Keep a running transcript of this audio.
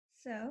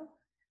So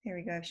there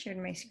we go. I've shared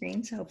my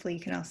screen, so hopefully you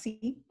can all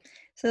see.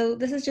 So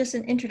this is just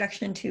an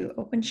introduction to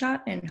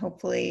OpenShot, and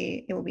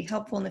hopefully it will be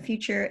helpful in the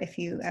future if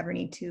you ever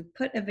need to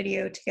put a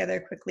video together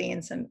quickly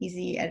in some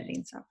easy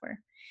editing software.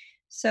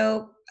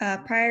 So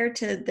prior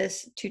to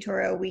this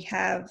tutorial, we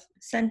have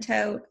sent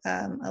out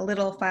a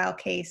little file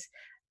case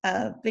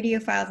of video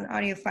files and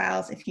audio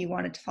files if you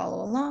wanted to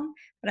follow along,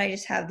 but I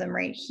just have them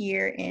right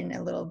here in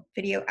a little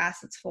video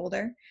assets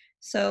folder.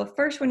 So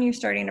first, when you're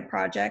starting a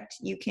project,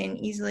 you can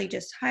easily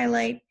just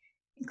highlight,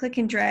 click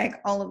and drag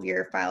all of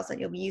your files that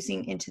you'll be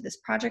using into this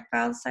project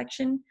files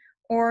section,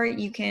 or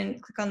you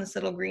can click on this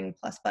little green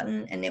plus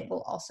button and it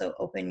will also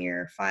open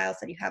your files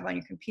that you have on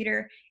your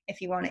computer if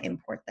you want to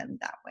import them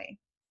that way.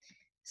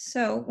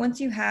 So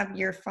once you have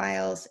your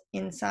files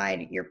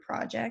inside your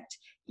project,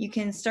 you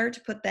can start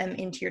to put them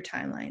into your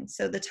timeline.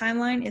 So the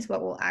timeline is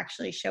what will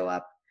actually show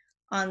up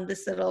on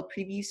this little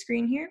preview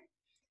screen here.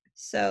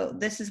 So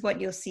this is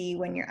what you'll see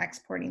when you're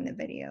exporting the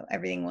video.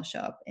 Everything will show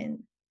up, and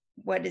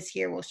what is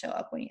here will show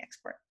up when you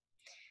export.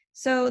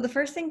 So the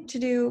first thing to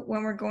do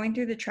when we're going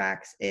through the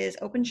tracks is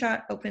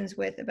OpenShot opens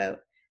with about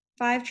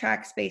 5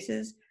 track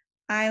spaces.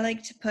 I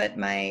like to put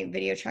my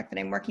video track that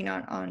I'm working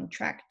on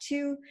track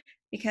 2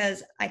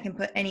 because I can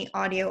put any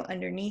audio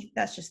underneath.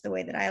 That's just the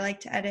way that I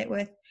like to edit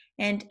with.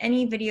 And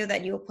any video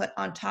that you'll put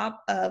on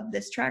top of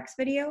this track's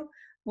video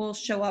will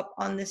show up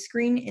on the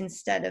screen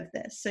instead of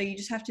this. So you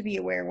just have to be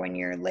aware when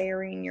you're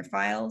layering your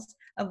files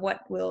of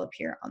what will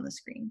appear on the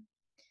screen.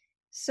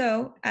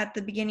 So at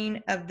the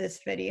beginning of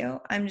this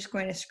video, I'm just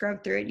going to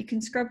scrub through it. You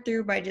can scrub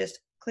through by just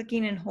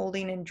clicking and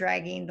holding and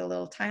dragging the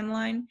little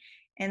timeline,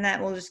 and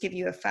that will just give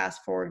you a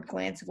fast forward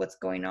glance of what's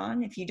going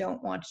on. If you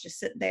don't want to just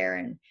sit there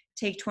and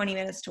take 20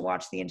 minutes to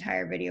watch the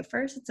entire video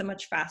first, it's a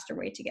much faster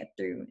way to get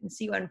through and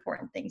see what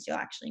important things you'll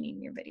actually need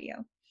in your video.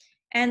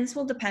 And this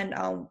will depend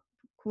on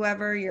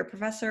whoever your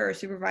professor or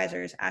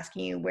supervisor is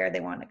asking you where they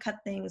want to cut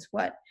things,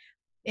 what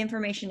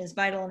information is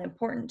vital and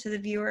important to the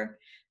viewer.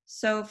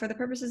 So for the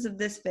purposes of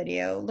this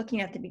video, looking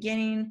at the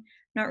beginning,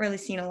 not really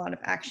seeing a lot of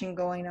action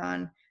going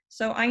on.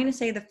 So I'm going to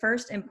say the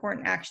first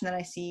important action that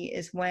I see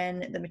is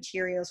when the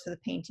materials for the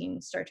painting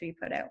start to be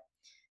put out.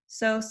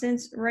 So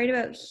since right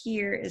about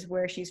here is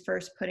where she's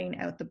first putting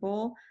out the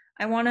bowl,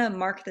 I want to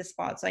mark this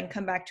spot so I can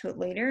come back to it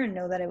later and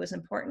know that it was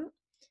important.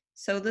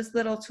 So this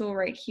little tool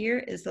right here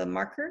is the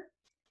marker.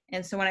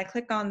 And so when I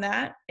click on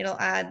that, it'll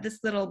add this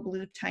little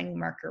blue tiny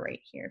marker right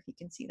here, if you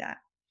can see that.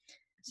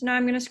 So now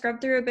I'm going to scrub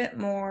through a bit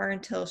more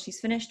until she's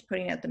finished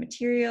putting out the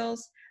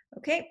materials.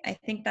 Okay, I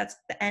think that's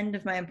the end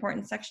of my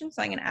important section,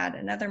 so I'm going to add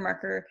another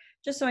marker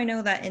just so I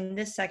know that in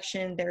this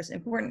section there's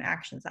important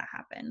actions that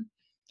happen.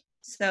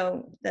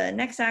 So the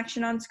next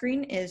action on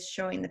screen is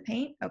showing the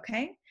paint.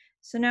 Okay,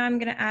 so now I'm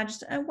going to add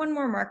just one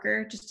more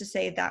marker just to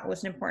say that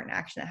was an important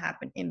action that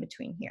happened in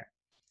between here.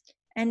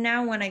 And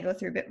now when I go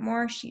through a bit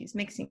more, she's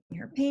mixing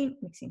her paint,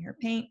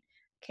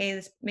 Okay,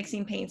 this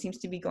mixing paint seems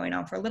to be going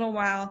on for a little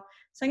while.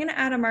 So I'm going to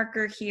add a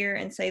marker here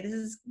and say this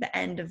is the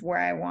end of where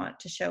I want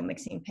to show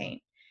mixing paint.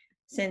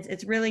 Since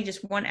it's really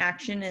just one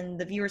action and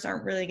the viewers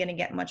aren't really going to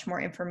get much more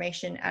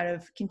information out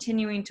of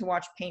continuing to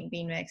watch paint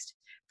being mixed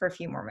for a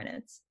few more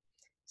minutes.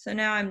 So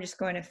now I'm just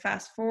going to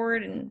fast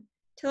forward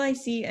until I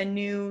see a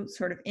new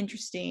sort of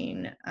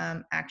interesting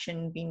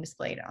action being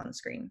displayed on the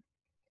screen.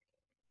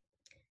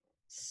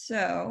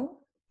 So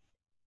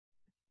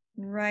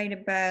right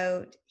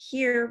about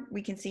here,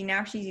 we can see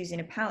now she's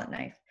using a palette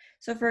knife.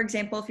 So for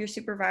example, if your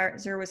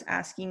supervisor was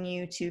asking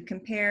you to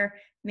compare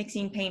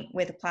mixing paint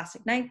with a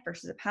plastic knife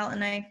versus a palette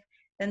knife,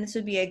 then this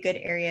would be a good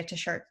area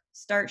to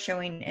start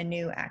showing a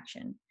new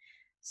action.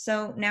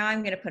 So now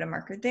I'm going to put a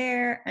marker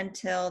there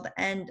until the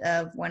end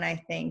of when I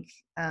think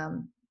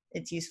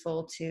it's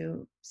useful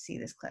to see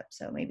this clip.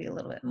 So maybe a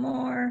little bit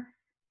more,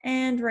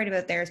 and right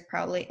about there is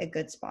probably a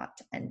good spot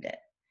to end it.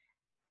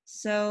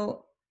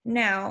 So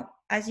now,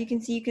 as you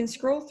can see, you can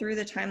scroll through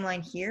the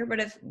timeline here, but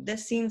if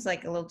this seems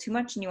like a little too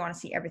much and you want to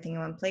see everything in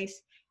one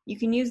place, you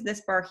can use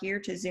this bar here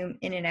to zoom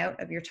in and out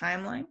of your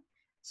timeline.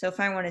 So if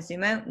I want to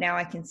zoom out, now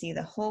I can see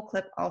the whole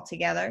clip all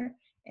together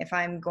if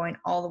I'm going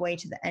all the way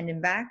to the end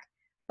and back.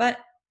 But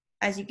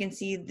as you can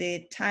see,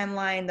 the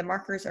timeline, the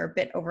markers are a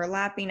bit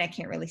overlapping. I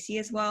can't really see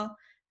as well.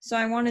 So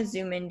I want to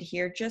zoom into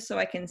here just so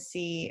I can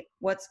see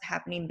what's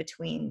happening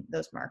between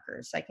those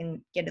markers. So I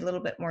can get a little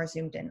bit more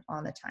zoomed in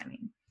on the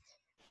timing.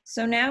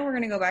 So now we're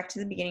going to go back to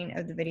the beginning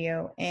of the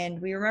video, and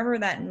we remember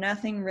that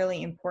nothing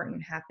really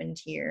important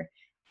happened here,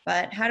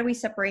 but how do we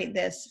separate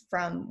this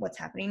from what's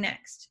happening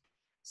next?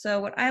 So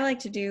what I like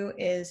to do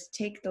is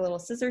take the little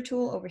scissor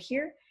tool over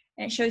here,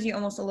 and it shows you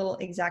almost a little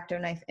X-Acto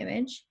knife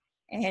image,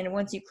 and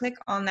once you click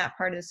on that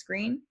part of the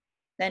screen,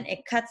 then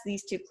it cuts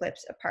these two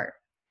clips apart.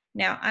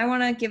 Now I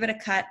want to give it a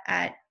cut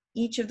at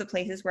each of the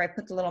places where I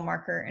put the little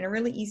marker, and a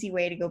really easy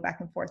way to go back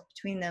and forth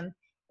between them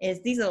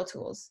is these little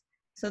tools.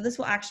 So this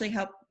will actually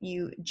help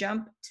you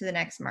jump to the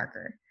next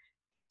marker.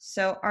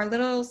 So our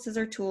little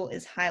scissor tool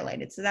is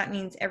highlighted. So that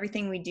means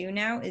everything we do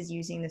now is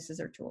using the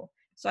scissor tool.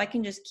 So I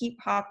can just keep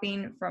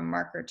hopping from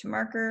marker to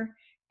marker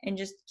and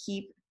just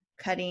keep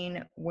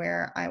cutting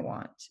where I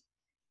want.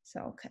 So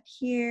I'll cut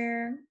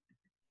here,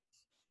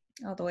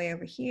 all the way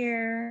over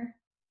here,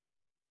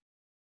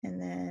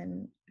 and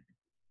then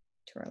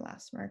to our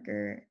last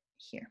marker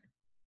here.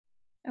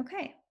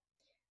 Okay,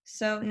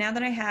 so now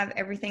that I have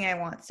everything I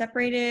want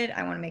separated,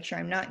 I want to make sure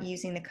I'm not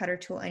using the cutter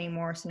tool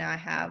anymore. So now I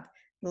have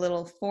the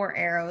little 4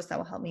 arrows that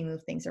will help me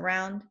move things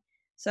around.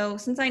 So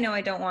since I know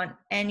I don't want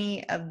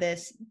any of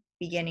this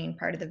beginning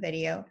part of the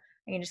video,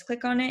 I can just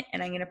click on it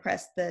and I'm going to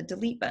press the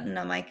delete button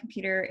on my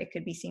computer. It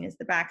could be seen as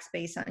the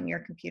backspace on your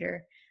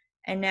computer.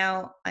 And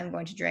now I'm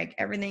going to drag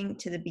everything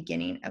to the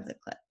beginning of the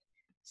clip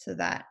so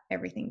that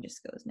everything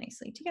just goes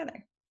nicely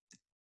together.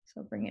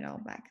 So bring it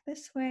all back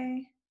this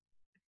way.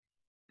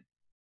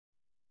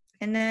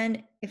 And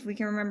then if we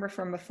can remember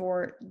from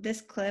before,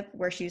 this clip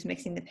where she was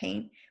mixing the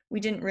paint,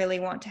 we didn't really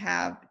want to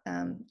have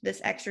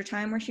this extra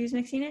time where she was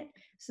mixing it.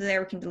 So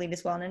there we can delete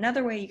as well. And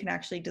another way you can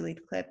actually delete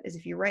the clip is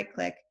if you right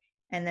click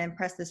and then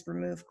press this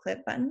remove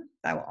clip button,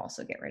 that will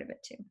also get rid of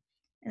it too.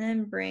 And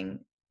then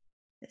bring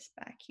this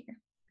back here.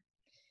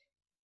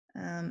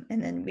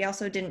 And then we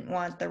also didn't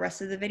want the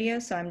rest of the video,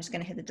 so I'm just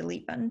gonna hit the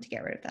delete button to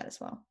get rid of that as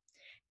well.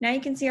 Now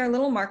you can see our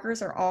little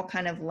markers are all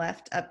kind of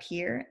left up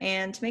here,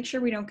 and to make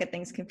sure we don't get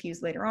things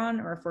confused later on,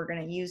 or if we're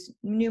going to use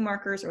new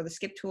markers or the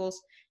skip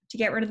tools, to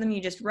get rid of them,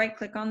 you just right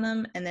click on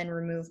them and then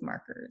remove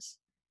markers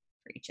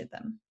for each of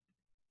them.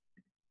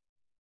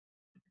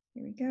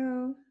 Here we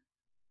go.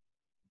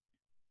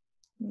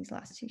 These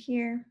last two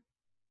here.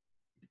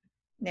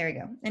 There we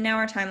go. And now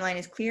our timeline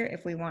is clear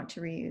if we want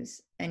to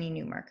reuse any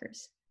new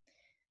markers.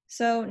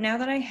 So now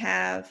that I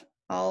have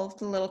all of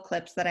the little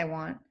clips that I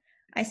want,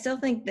 I still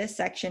think this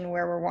section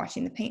where we're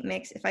watching the paint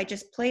mix, if I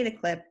just play the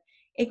clip,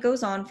 it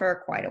goes on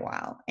for quite a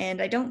while.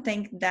 And I don't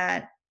think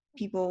that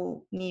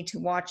people need to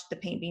watch the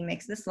paint being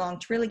mixed this long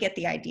to really get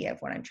the idea of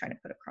what I'm trying to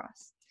put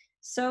across.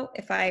 So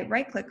if I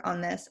right click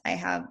on this, I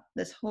have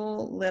this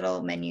whole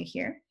little menu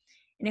here.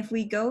 And if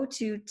we go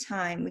to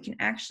time, we can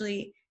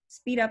actually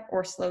speed up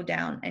or slow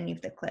down any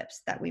of the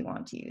clips that we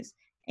want to use.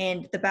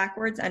 And the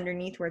backwards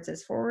underneath where it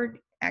says forward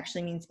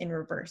actually means in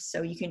reverse.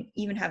 So you can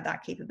even have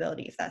that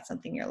capability if that's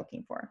something you're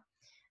looking for.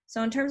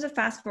 So in terms of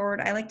fast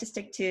forward, I like to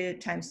stick to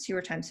 ×2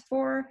 or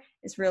 ×4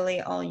 is really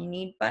all you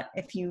need. But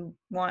if you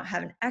want to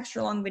have an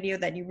extra long video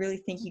that you really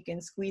think you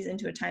can squeeze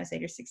into a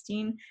 ×8 or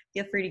 16,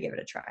 feel free to give it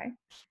a try.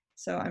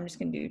 So I'm just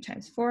going to do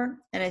 ×4.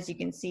 And as you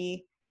can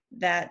see,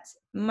 that's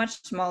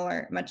much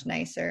smaller, much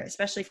nicer,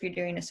 especially if you're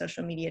doing a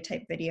social media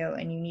type video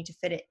and you need to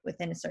fit it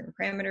within a certain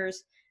parameters.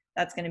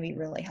 That's going to be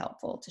really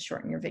helpful to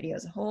shorten your video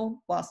as a whole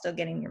while still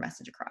getting your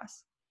message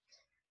across.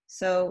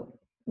 So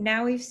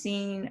now we've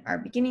seen our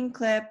beginning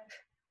clip.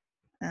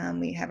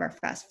 We have our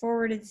fast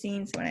forwarded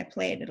scene. So when I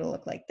play it, it'll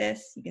look like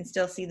this. You can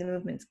still see the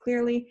movements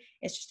clearly.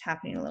 It's just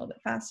happening a little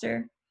bit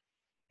faster.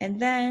 And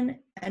then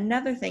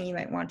another thing you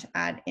might want to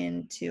add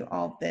into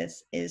all of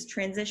this is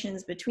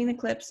transitions between the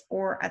clips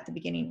or at the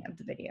beginning of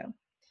the video.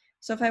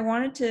 So if I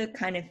wanted to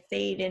kind of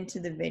fade into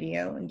the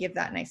video and give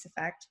that nice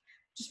effect,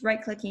 just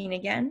right clicking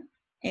again,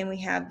 and we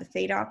have the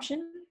fade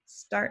option,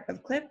 start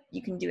of clip.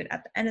 You can do it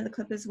at the end of the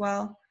clip as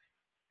well,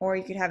 or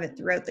you could have it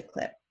throughout the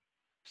clip.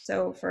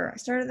 So for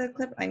start of the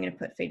clip, I'm going to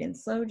put fade in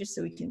slow just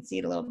so we can see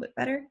it a little bit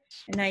better.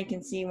 And now you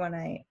can see when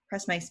I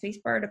press my space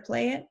bar to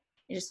play it,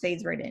 it just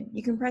fades right in.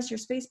 You can press your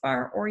space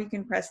bar or you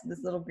can press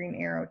this little green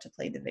arrow to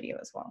play the video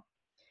as well.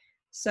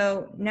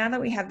 So now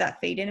that we have that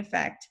fade in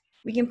effect,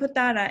 we can put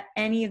that at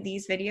any of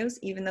these videos,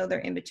 even though they're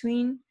in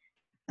between.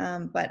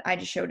 But I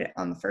just showed it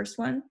on the first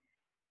one.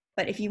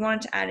 But if you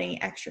wanted to add any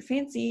extra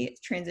fancy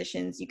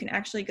transitions, you can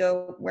actually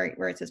go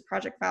where it says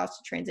project files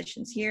to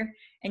transitions here,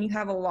 and you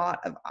have a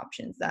lot of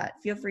options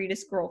that feel free to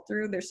scroll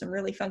through. There's some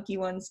really funky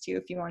ones too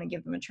if you want to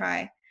give them a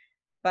try.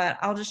 But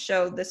I'll just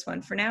show this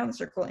one for now, the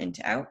circle in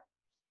to out.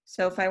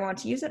 So if I want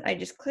to use it, I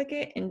just click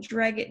it and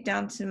drag it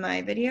down to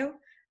my video.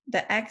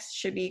 The X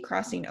should be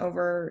crossing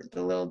over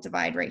the little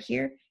divide right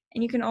here.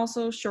 And you can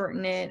also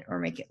shorten it or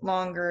make it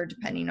longer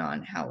depending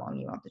on how long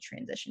you want the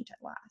transition to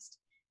last.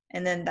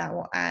 And then that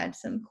will add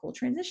some cool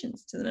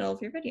transitions to the middle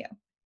of your video.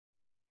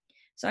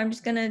 So I'm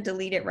just gonna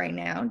delete it right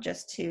now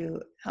just to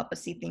help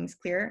us see things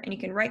clearer. And you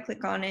can right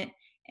click on it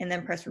and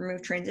then press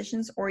remove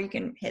transitions, or you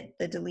can hit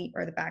the delete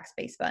or the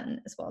backspace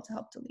button as well to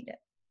help delete it.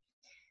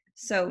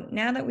 So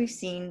now that we've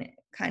seen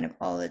kind of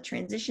all the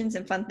transitions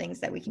and fun things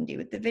that we can do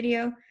with the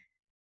video,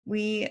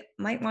 we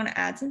might want to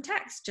add some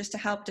text just to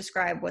help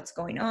describe what's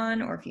going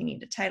on, or if you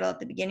need a title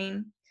at the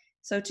beginning.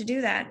 So to do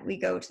that, we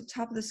go to the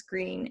top of the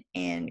screen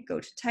and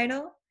go to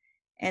title,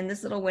 and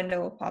this little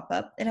window will pop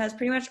up. It has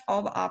pretty much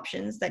all the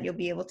options that you'll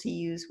be able to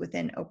use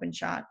within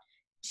OpenShot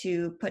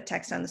to put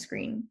text on the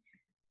screen.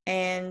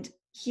 And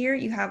here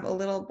you have a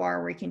little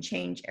bar where you can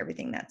change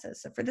everything that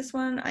says. So for this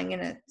one, I'm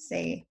gonna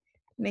say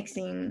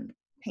mixing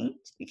paint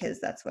because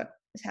that's what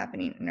is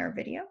happening in our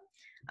video.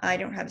 I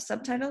don't have a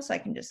subtitle, so I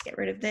can just get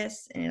rid of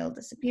this and it'll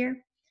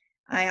disappear.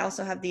 I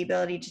also have the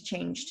ability to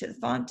change to the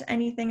font to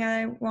anything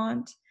I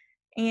want.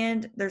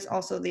 And there's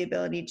also the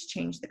ability to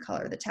change the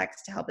color of the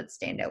text to help it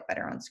stand out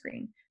better on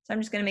screen. So I'm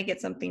just going to make it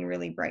something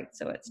really bright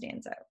so it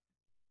stands out.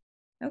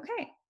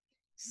 Okay,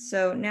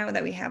 so now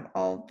that we have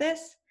all of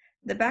this,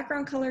 The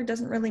background color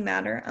doesn't really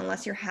matter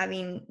unless you're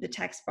having the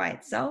text by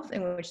itself,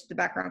 in which the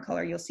background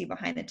color you'll see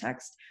behind the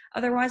text.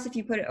 Otherwise, if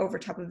you put it over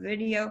top of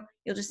video,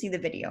 you'll just see the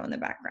video in the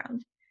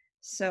background.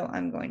 So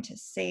I'm going to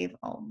save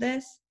all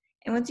this.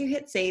 And once you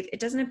hit save, it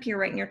doesn't appear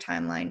right in your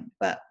timeline,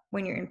 but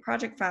when you're in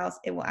project files,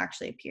 it will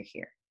actually appear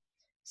here.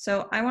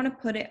 So I want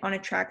to put it on a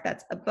track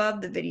that's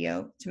above the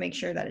video to make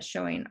sure that it's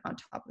showing on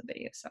top of the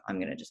video. So I'm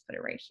going to just put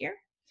it right here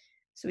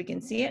so we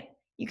can see it.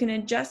 You can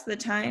adjust the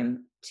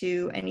time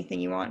to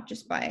anything you want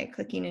just by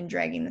clicking and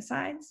dragging the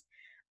sides.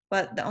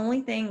 But the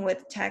only thing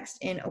with text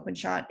in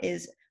OpenShot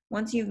is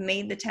once you've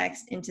made the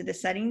text into the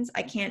settings,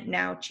 I can't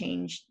now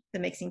change the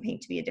mixing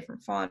paint to be a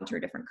different font or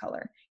a different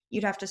color.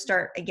 You'd have to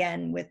start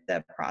again with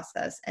the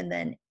process and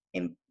then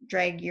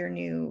drag your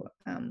new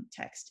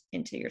text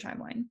into your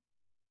timeline.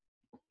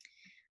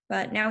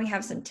 But now we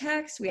have some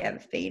text, we have a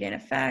fade in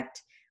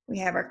effect, we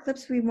have our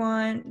clips we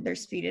want, they're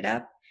speeded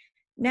up.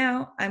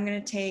 Now I'm going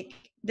to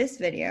take this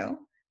video,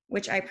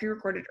 which I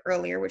pre-recorded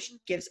earlier, which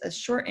gives a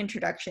short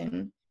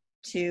introduction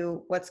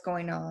to what's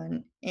going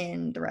on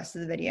in the rest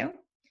of the video.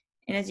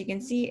 And as you can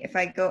see, if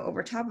I go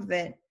over top of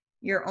it,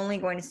 you're only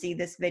going to see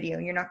this video.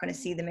 You're not going to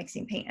see the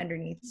mixing paint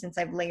underneath since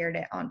I've layered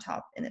it on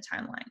top in the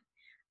timeline.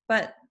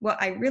 But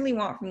what I really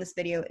want from this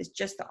video is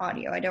just the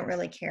audio. I don't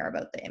really care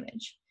about the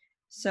image.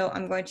 So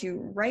I'm going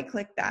to right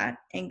click that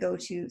and go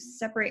to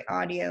separate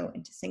audio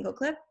into single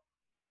clip.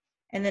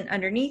 And then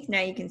underneath,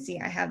 now you can see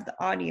I have the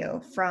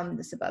audio from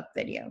this above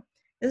video.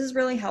 This is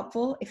really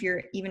helpful if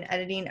you're even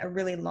editing a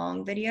really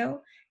long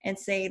video and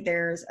say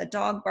there's a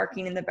dog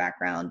barking in the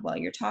background while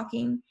you're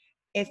talking.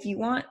 If you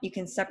want, you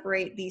can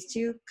separate these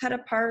two, cut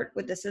apart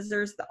with the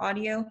scissors, the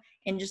audio,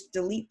 and just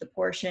delete the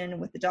portion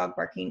with the dog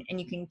barking, and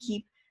you can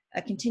keep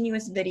a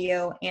continuous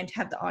video and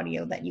have the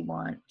audio that you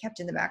want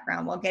kept in the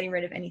background while getting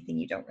rid of anything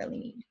you don't really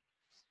need.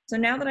 So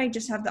now that I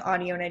just have the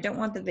audio and I don't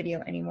want the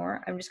video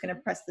anymore, I'm just going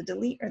to press the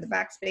delete or the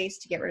backspace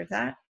to get rid of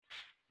that.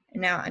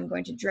 And now I'm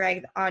going to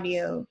drag the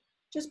audio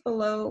just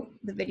below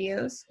the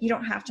videos. You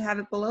don't have to have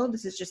it below.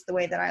 This is just the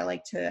way that I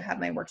like to have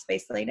my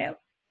workspace laid out.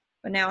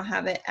 But now I'll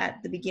have it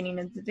at the beginning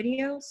of the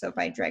video. So if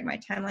I drag my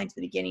timeline to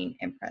the beginning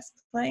and press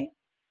play,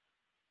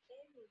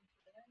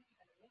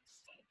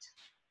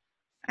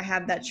 I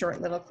have that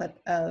short little clip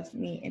of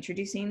me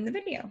introducing the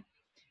video.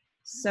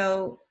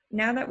 So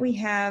now that we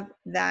have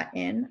that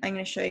in, I'm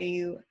going to show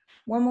you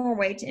one more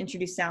way to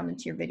introduce sound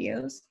into your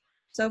videos.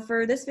 So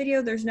for this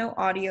video, there's no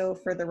audio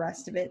for the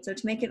rest of it. So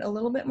to make it a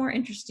little bit more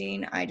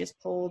interesting, I just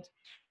pulled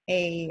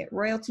a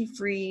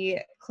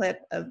royalty-free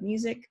clip of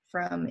music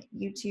from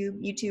YouTube.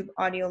 YouTube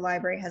Audio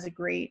Library is a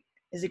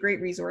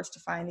great resource to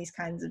find these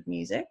kinds of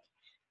music.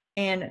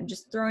 And I'm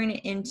just throwing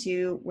it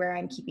into where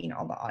I'm keeping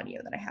all the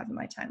audio that I have in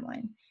my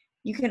timeline.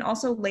 You can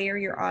also layer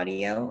your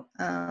audio.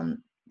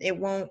 It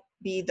won't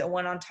be the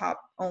one on top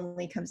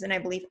only comes in. I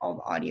believe all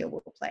the audio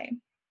will play.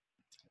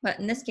 But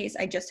in this case,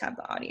 I just have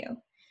the audio.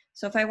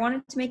 So if I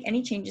wanted to make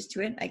any changes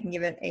to it, I can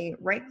give it a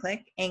right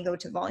click and go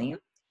to volume.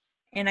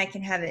 And I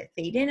can have it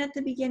fade in at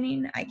the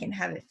beginning. I can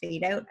have it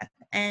fade out at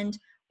the end.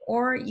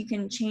 Or you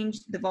can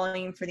change the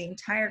volume for the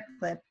entire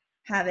clip,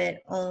 have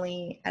it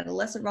only at a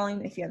lesser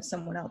volume if you have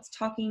someone else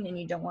talking and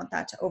you don't want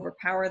that to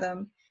overpower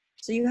them.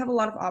 So you have a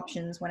lot of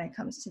options when it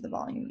comes to the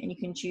volume, and you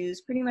can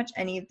choose pretty much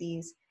any of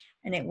these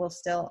and it will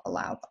still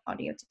allow the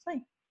audio to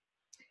play.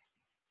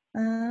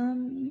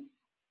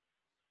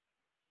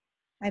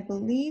 I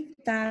believe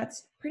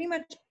that's pretty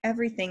much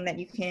everything that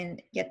you can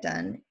get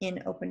done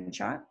in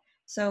OpenShot.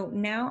 So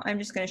now I'm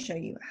just going to show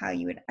you how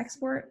you would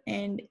export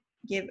and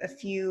give a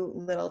few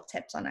little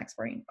tips on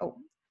exporting. Oh,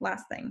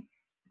 last thing.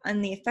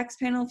 On the effects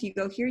panel, if you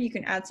go here, you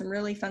can add some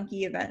really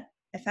funky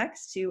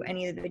effects to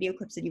any of the video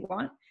clips that you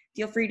want.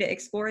 Feel free to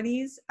explore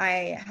these.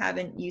 I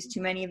haven't used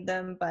too many of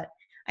them, but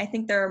I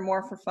think they're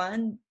more for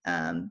fun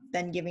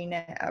than giving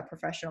it a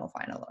professional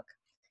final look.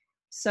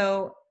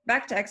 So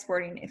back to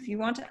exporting. If you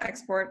want to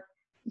export,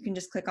 you can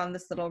just click on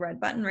this little red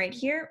button right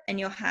here and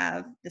you'll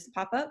have this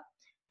pop up.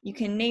 You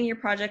can name your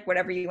project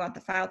whatever you want the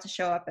file to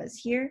show up as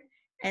here.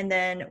 And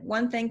then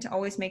one thing to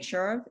always make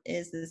sure of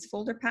is this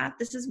folder path.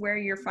 This is where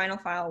your final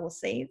file will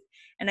save.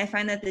 And I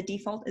find that the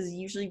default is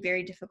usually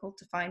very difficult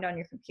to find on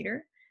your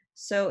computer.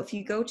 So if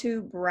you go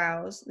to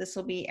browse, this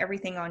will be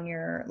everything on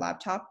your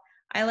laptop.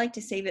 I like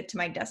to save it to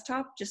my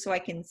desktop just so I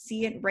can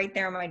see it right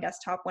there on my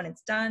desktop when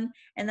it's done,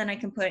 and then I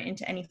can put it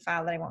into any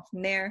file that I want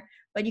from there.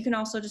 But you can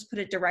also just put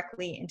it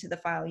directly into the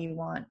file you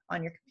want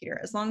on your computer.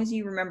 As long as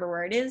you remember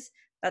where it is,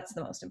 that's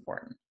the most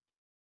important.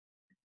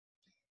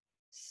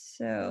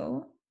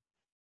 So,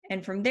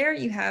 and from there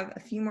you have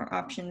a few more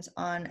options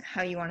on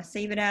how you want to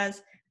save it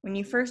as. When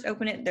you first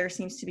open it, there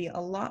seems to be a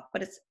lot,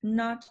 but it's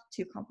not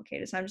too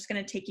complicated. So I'm just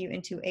going to take you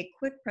into a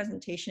quick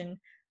presentation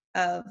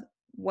of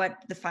what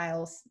the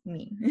files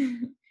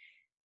mean.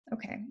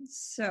 Okay,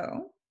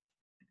 so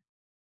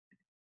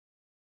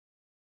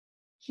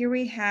here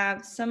we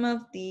have some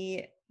of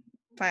the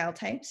file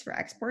types for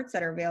exports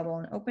that are available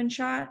in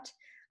OpenShot.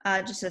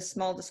 Just a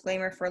small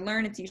disclaimer for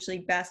Learn, it's usually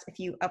best if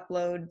you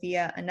upload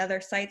via another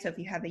site. So if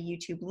you have a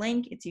YouTube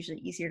link, it's usually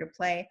easier to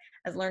play,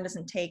 as Learn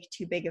doesn't take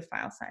too big of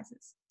file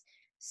sizes.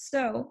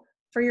 So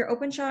for your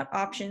OpenShot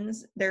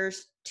options,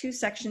 there's two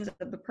sections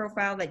of the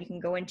profile that you can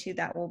go into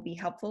that will be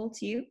helpful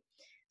to you.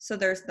 So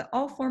there's the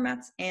all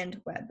formats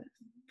and web.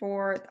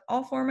 For the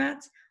all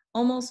formats,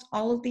 almost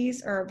all of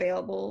these are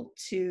available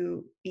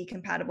to be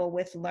compatible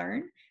with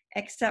Learn,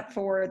 except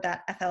for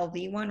that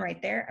FLV one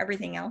right there.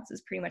 Everything else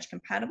is pretty much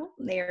compatible.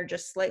 They are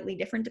just slightly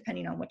different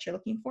depending on what you're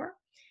looking for.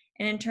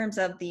 And in terms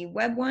of the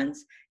web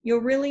ones, you'll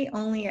really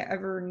only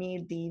ever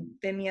need the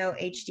Vimeo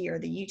HD or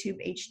the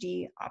YouTube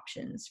HD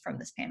options from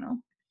this panel.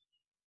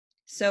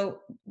 So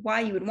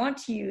why you would want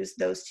to use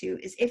those two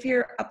is if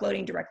you're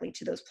uploading directly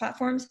to those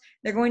platforms,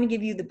 they're going to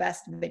give you the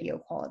best video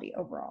quality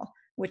overall,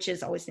 which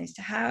is always nice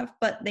to have,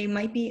 but they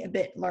might be a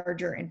bit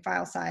larger in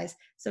file size,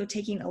 so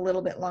taking a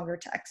little bit longer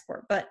to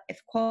export. But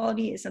if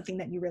quality is something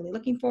that you're really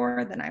looking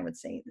for, then I would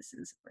say this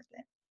is worth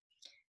it.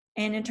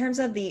 And in terms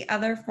of the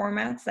other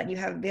formats that you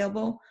have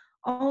available,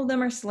 all of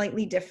them are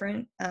slightly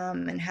different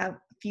and have a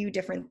few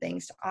different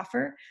things to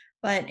offer.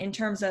 But in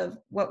terms of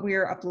what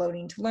we're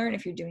uploading to Learn,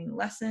 if you're doing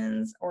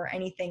lessons or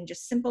anything,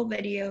 just simple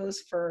videos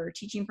for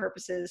teaching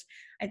purposes,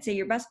 I'd say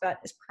your best bet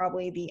is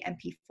probably the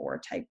MP4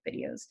 type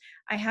videos.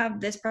 I have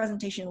this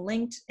presentation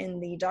linked in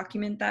the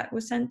document that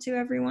was sent to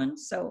everyone.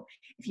 So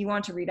if you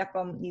want to read up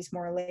on these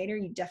more later,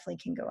 you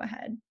definitely can go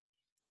ahead.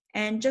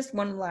 And just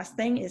one last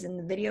thing is in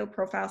the video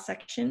profile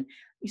section,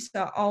 you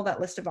saw all that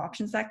list of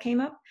options that came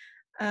up.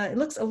 It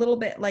looks a little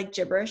bit like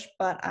gibberish,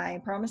 but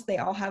I promise they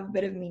all have a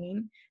bit of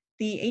meaning.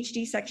 The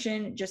HD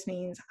section just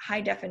means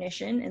high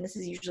definition, and this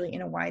is usually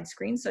in a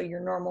widescreen, so your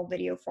normal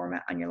video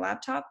format on your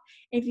laptop.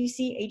 And if you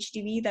see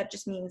HDV, that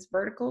just means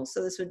vertical,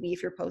 so this would be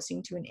if you're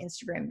posting to an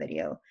Instagram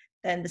video,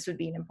 then this would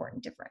be an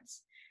important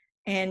difference.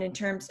 And in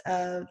terms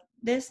of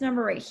this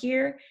number right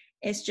here,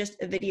 it's just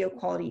a video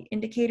quality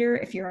indicator.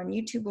 If you're on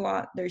YouTube a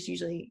lot, there's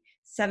usually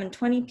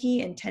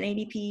 720p and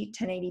 1080p,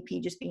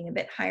 1080p just being a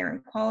bit higher in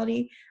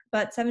quality,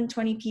 but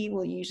 720p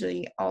will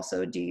usually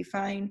also do you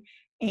fine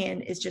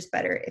and is just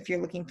better if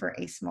you're looking for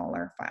a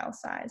smaller file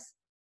size.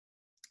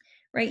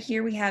 Right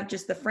here we have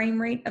just the frame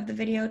rate of the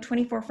video.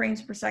 24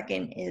 frames per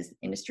second is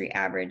industry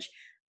average,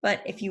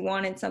 but if you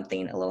wanted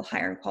something a little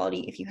higher in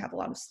quality, if you have a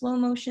lot of slow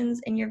motions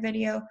in your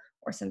video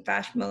or some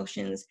fast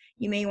motions,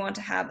 you may want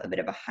to have a bit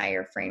of a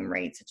higher frame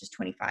rate, such as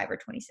 25 or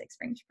 26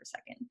 frames per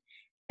second.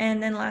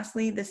 And then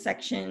lastly, this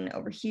section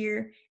over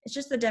here is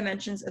just the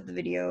dimensions of the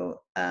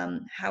video,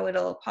 how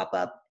it'll pop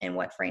up and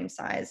what frame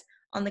size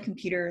on the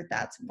computer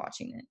that's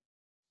watching it.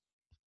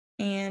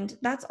 And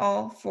that's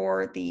all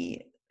for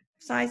the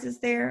sizes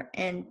there.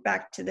 And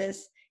back to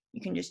this,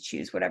 you can just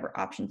choose whatever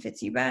option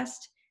fits you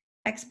best,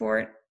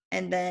 export,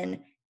 and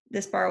then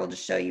this bar will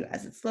just show you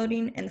as it's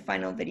loading, and the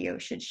final video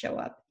should show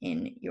up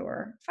in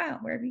your file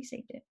wherever you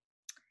saved it.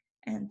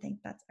 And I think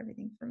that's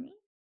everything for me.